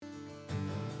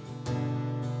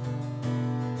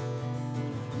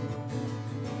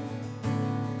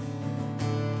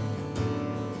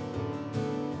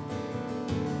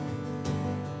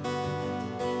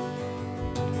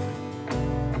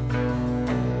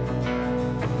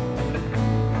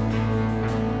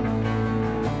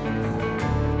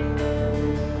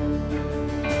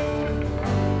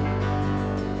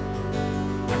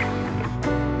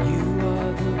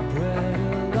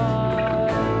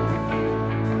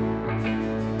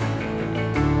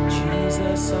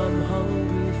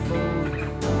hungry for you.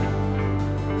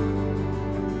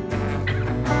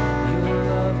 Your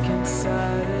love can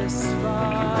satisfy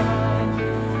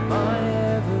my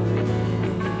every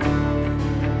need.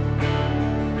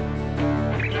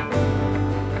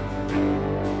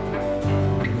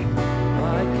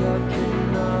 My cup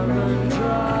cannot run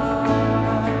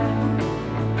dry.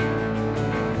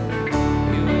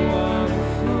 Your water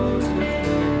flows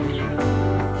within me.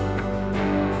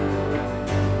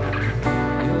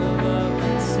 Your love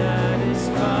can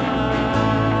satisfy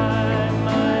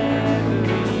my every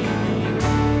need.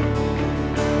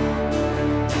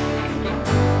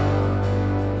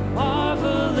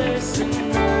 Marvelous and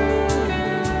holy,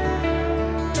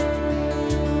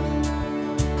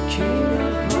 King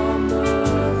upon the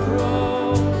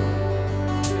throne.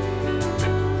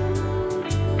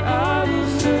 I will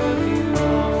serve you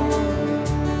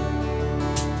only.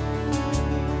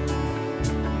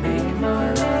 Make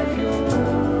my life your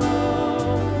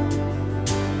own.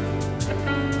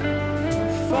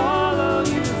 Follow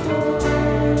you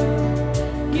forever.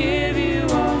 Give you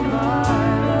all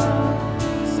my love.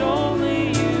 It's only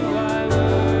you I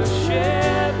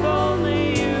worship.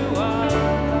 Only you I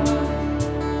love.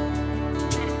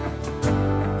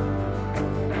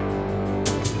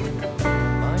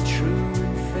 My true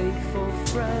and faithful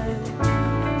friend,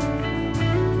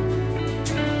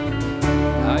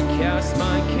 I cast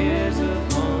my cares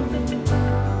upon you.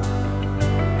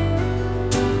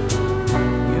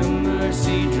 Your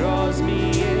mercy draws me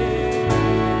in,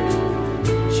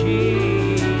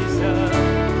 Jesus.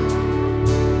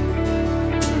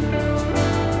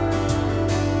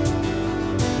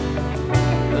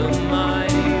 The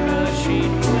mighty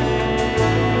rushing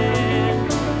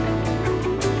wind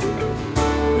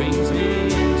brings me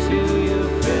into your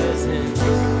presence.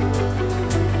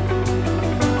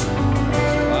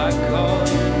 So I call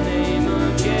your name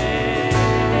again,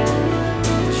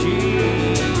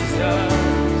 Jesus,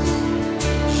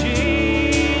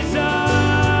 Jesus,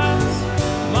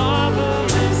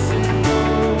 marvelous and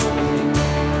holy,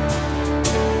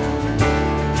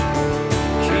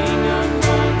 King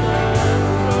upon the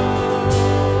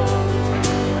throne.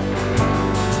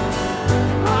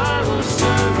 I will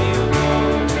serve you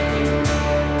only.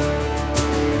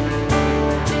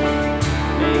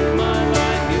 Make my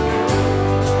life your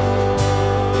own.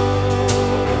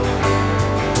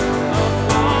 I'll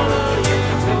follow you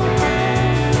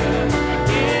forever.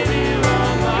 Give you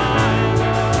all my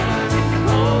love.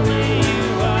 Only you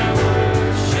I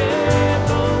worship.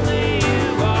 Only you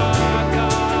are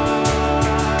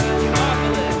God.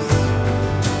 Marvelous,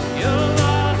 you're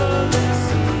marvelous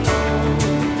and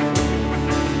holy,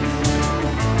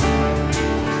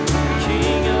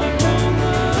 King upon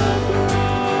the throne.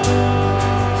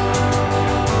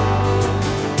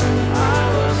 I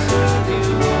will serve you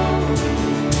only.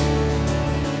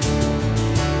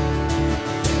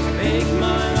 Make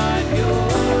my life your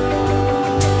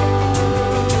own.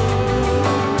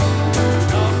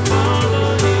 I'll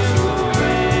follow you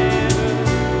forever.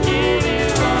 Give you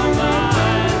all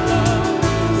my love.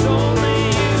 It's only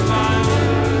you I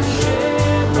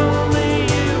worship. Only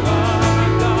you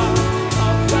are God.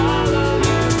 I'll follow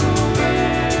you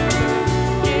forever.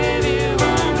 Give you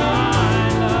all my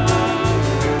love.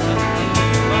 Only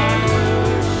you I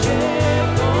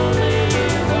worship. Only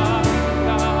you are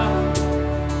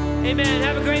God. Amen.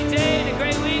 Have a great day and a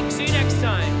great week. See you next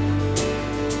time.